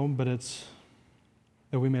ego, but it's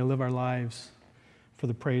that we may live our lives for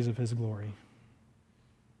the praise of his glory.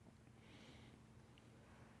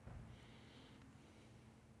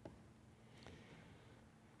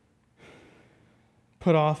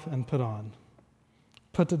 Put off and put on.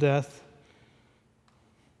 Put to death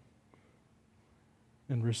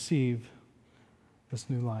and receive this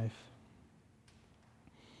new life.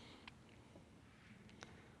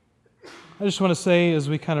 I just want to say as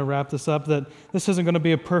we kind of wrap this up that this isn't going to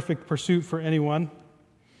be a perfect pursuit for anyone.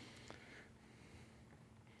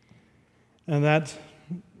 And that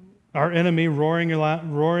our enemy roaring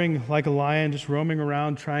like a lion, just roaming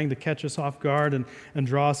around trying to catch us off guard and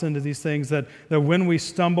draw us into these things, that when we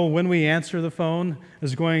stumble, when we answer the phone,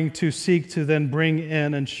 is going to seek to then bring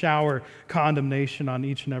in and shower condemnation on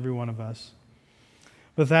each and every one of us.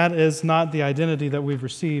 But that is not the identity that we've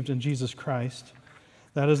received in Jesus Christ.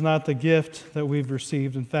 That is not the gift that we've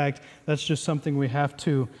received. In fact, that's just something we have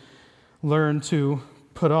to learn to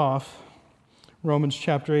put off. Romans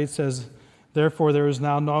chapter 8 says, "Therefore there is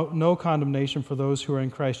now no condemnation for those who are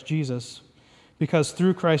in Christ Jesus, because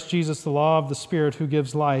through Christ Jesus the law of the Spirit who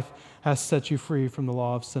gives life has set you free from the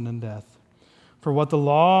law of sin and death. For what the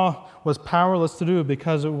law was powerless to do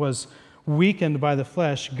because it was weakened by the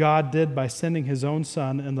flesh, God did by sending his own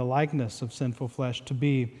Son in the likeness of sinful flesh to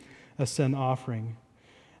be a sin offering.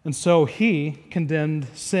 And so he condemned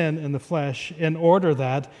sin in the flesh in order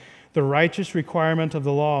that the righteous requirement of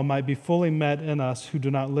the law might be fully met in us who do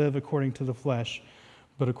not live according to the flesh,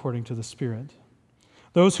 but according to the Spirit.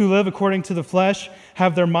 Those who live according to the flesh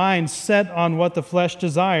have their minds set on what the flesh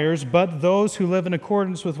desires, but those who live in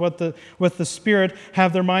accordance with the Spirit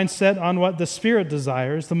have their minds set on what the Spirit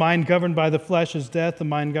desires. The mind governed by the flesh is death, the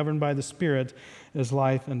mind governed by the Spirit is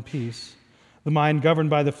life and peace. The mind governed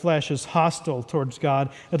by the flesh is hostile towards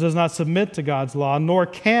God. It does not submit to God's law, nor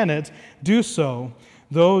can it do so.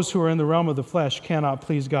 Those who are in the realm of the flesh cannot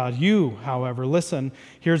please God. You, however, listen,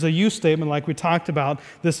 here's a you statement like we talked about.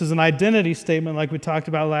 This is an identity statement like we talked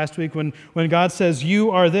about last week. When God says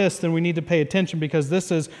you are this, then we need to pay attention because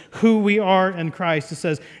this is who we are in Christ. It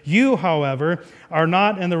says, you, however, are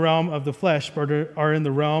not in the realm of the flesh, but are in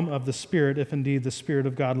the realm of the Spirit, if indeed the Spirit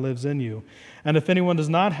of God lives in you. And if anyone does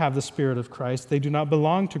not have the Spirit of Christ, they do not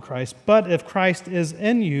belong to Christ. But if Christ is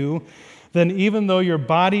in you, then even though your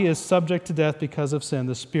body is subject to death because of sin,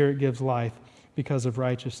 the Spirit gives life because of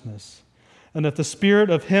righteousness. And if the Spirit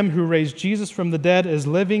of him who raised Jesus from the dead is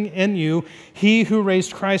living in you, he who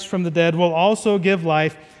raised Christ from the dead will also give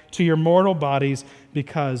life to your mortal bodies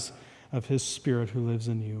because of his Spirit who lives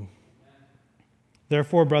in you.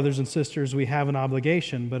 Therefore, brothers and sisters, we have an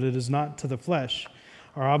obligation, but it is not to the flesh.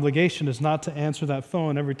 Our obligation is not to answer that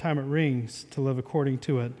phone every time it rings, to live according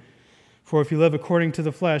to it. For if you live according to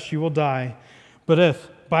the flesh, you will die. But if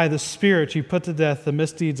by the Spirit you put to death the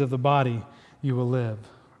misdeeds of the body, you will live.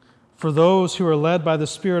 For those who are led by the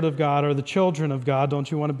Spirit of God are the children of God. Don't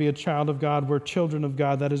you want to be a child of God? We're children of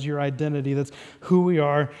God. That is your identity. That's who we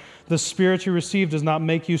are. The Spirit you received does not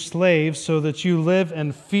make you slaves so that you live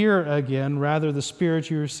in fear again. Rather, the Spirit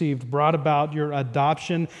you received brought about your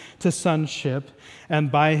adoption to sonship. And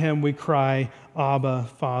by him we cry, Abba,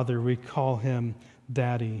 Father. We call him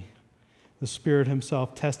Daddy. The Spirit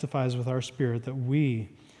himself testifies with our spirit that we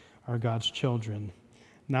are God's children.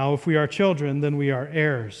 Now, if we are children, then we are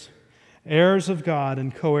heirs, heirs of God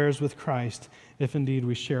and co-heirs with Christ, if indeed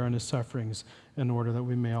we share in his sufferings, in order that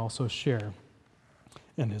we may also share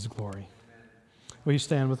in his glory. Will you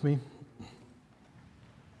stand with me?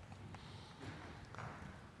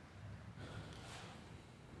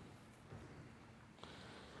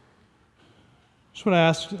 Just want to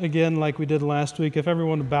ask again, like we did last week, if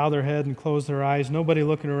everyone would bow their head and close their eyes, nobody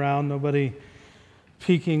looking around, nobody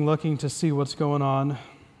peeking, looking to see what's going on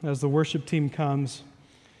as the worship team comes.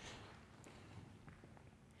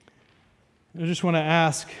 I just want to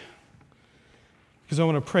ask, because I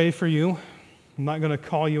want to pray for you. I'm not going to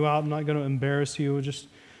call you out. I'm not going to embarrass you. I just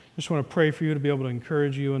want to pray for you to be able to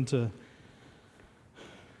encourage you and to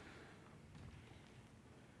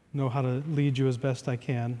know how to lead you as best I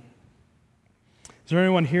can. Is there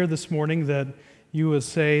anyone here this morning that you would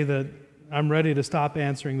say that I'm ready to stop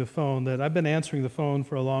answering the phone, that I've been answering the phone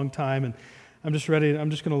for a long time and I'm just going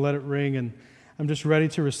to let it ring and I'm just ready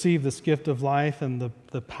to receive this gift of life and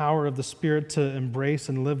the power of the Spirit to embrace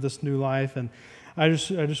and live this new life. And I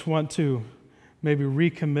just want to maybe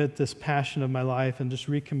recommit this passion of my life and just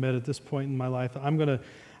recommit at this point in my life. I'm going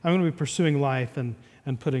to be pursuing life and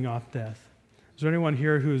putting off death. Is there anyone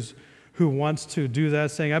here who wants to do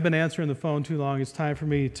that, saying, I've been answering the phone too long, it's time for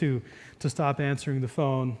me to stop answering the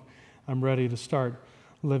phone. I'm ready to start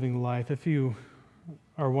living life. If you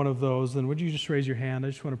are one of those, then would you just raise your hand? I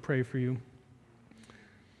just want to pray for you.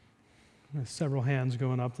 There's several hands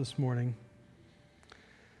going up this morning.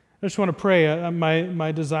 I just want to pray.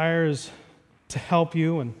 My desire is to help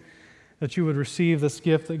you and that you would receive this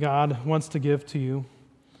gift that God wants to give to you.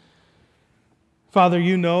 Father,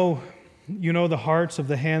 you know the hearts of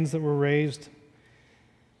the hands that were raised.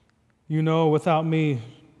 You know, without me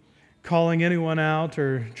calling anyone out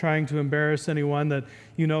or trying to embarrass anyone, that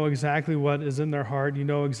you know exactly what is in their heart. You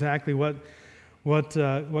know exactly what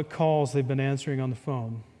calls they've been answering on the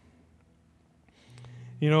phone.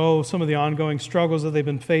 You know some of the ongoing struggles that they've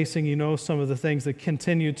been facing. You know some of the things that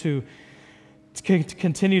continue to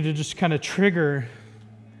just kind of trigger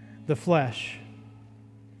the flesh.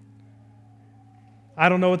 I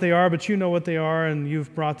don't know what they are, but you know what they are, and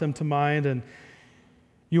you've brought them to mind, and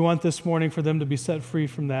you want this morning for them to be set free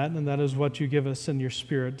from that, and that is what you give us in your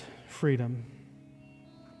Spirit, freedom.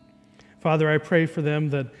 Father, I pray for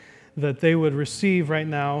them that they would receive right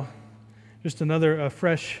now just another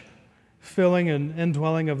fresh filling and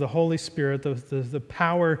indwelling of the Holy Spirit, the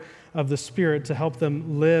power of the Spirit to help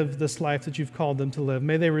them live this life that you've called them to live.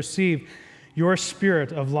 May they receive your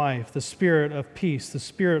Spirit of life, the Spirit of peace, the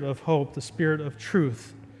Spirit of hope, the Spirit of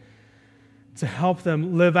truth. to help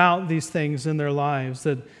them live out these things in their lives,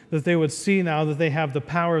 that they would see now that they have the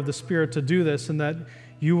power of the Spirit to do this, and that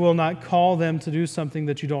you will not call them to do something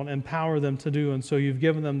that you don't empower them to do. And so you've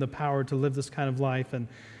given them the power to live this kind of life. And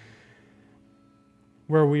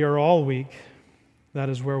where we are all weak, that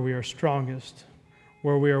is where we are strongest.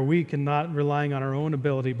 Where we are weak and not relying on our own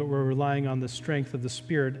ability, but we're relying on the strength of the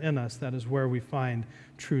Spirit in us, that is where we find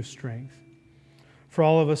true strength. For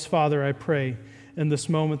all of us, Father, I pray in this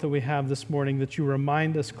moment that we have this morning that you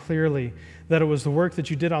remind us clearly that it was the work that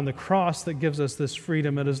you did on the cross that gives us this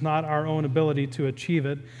freedom. It is not our own ability to achieve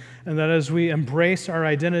it. And that as we embrace our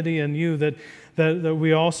identity in you, that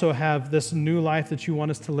we also have this new life that you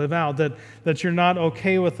want us to live out, that you're not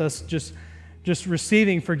okay with us just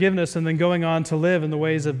receiving forgiveness and then going on to live in the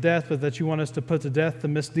ways of death, but that you want us to put to death the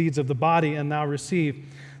misdeeds of the body and now receive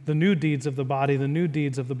the new deeds of the body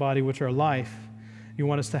which are life. You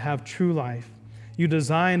want us to have true life. You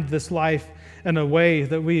designed this life in a way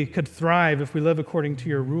that we could thrive if we live according to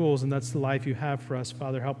your rules, and that's the life you have for us.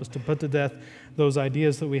 Father, help us to put to death those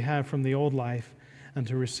ideas that we have from the old life and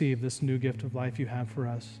to receive this new gift of life you have for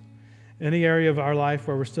us. Any area of our life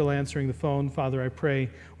where we're still answering the phone, Father, I pray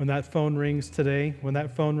when that phone rings today, when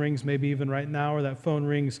that phone rings maybe even right now, or that phone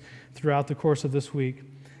rings throughout the course of this week,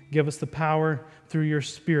 give us the power through your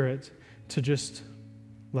Spirit to just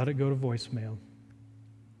let it go to voicemail.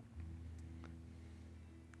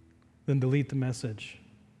 Then delete the message.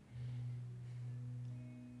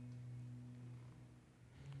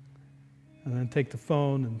 And then take the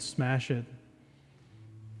phone and smash it.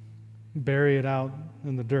 Bury it out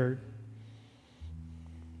in the dirt.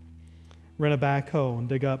 Rent a backhoe and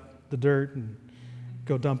dig up the dirt and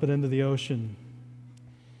go dump it into the ocean.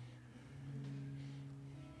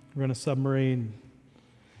 Rent a submarine.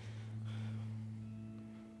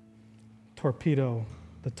 Torpedo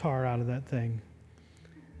the tar out of that thing.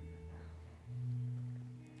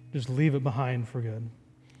 Just leave it behind for good.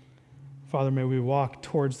 Father, may we walk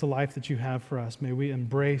towards the life that you have for us. May we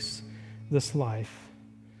embrace this life.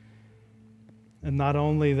 And not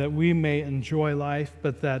only that we may enjoy life,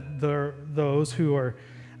 but that those who are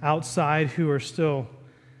outside, who are still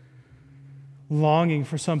longing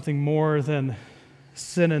for something more than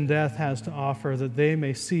sin and death has to offer, that they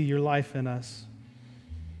may see your life in us.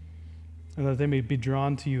 And that they may be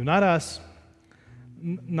drawn to you. Not us,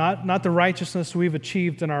 not the righteousness we've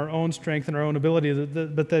achieved in our own strength and our own ability,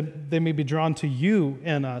 but that they may be drawn to you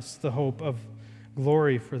in us, the hope of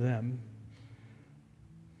glory for them.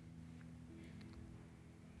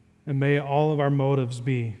 And may all of our motives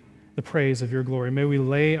be the praise of your glory. May we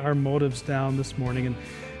lay our motives down this morning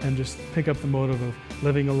and just pick up the motive of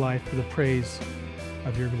living a life for the praise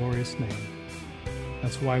of your glorious name.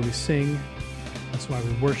 That's why we sing. That's why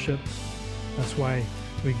we worship. That's why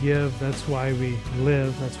we give. That's why we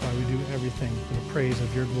live. That's why we do everything for the praise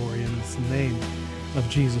of your glory. And it's the name of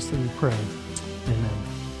Jesus that we pray. Amen.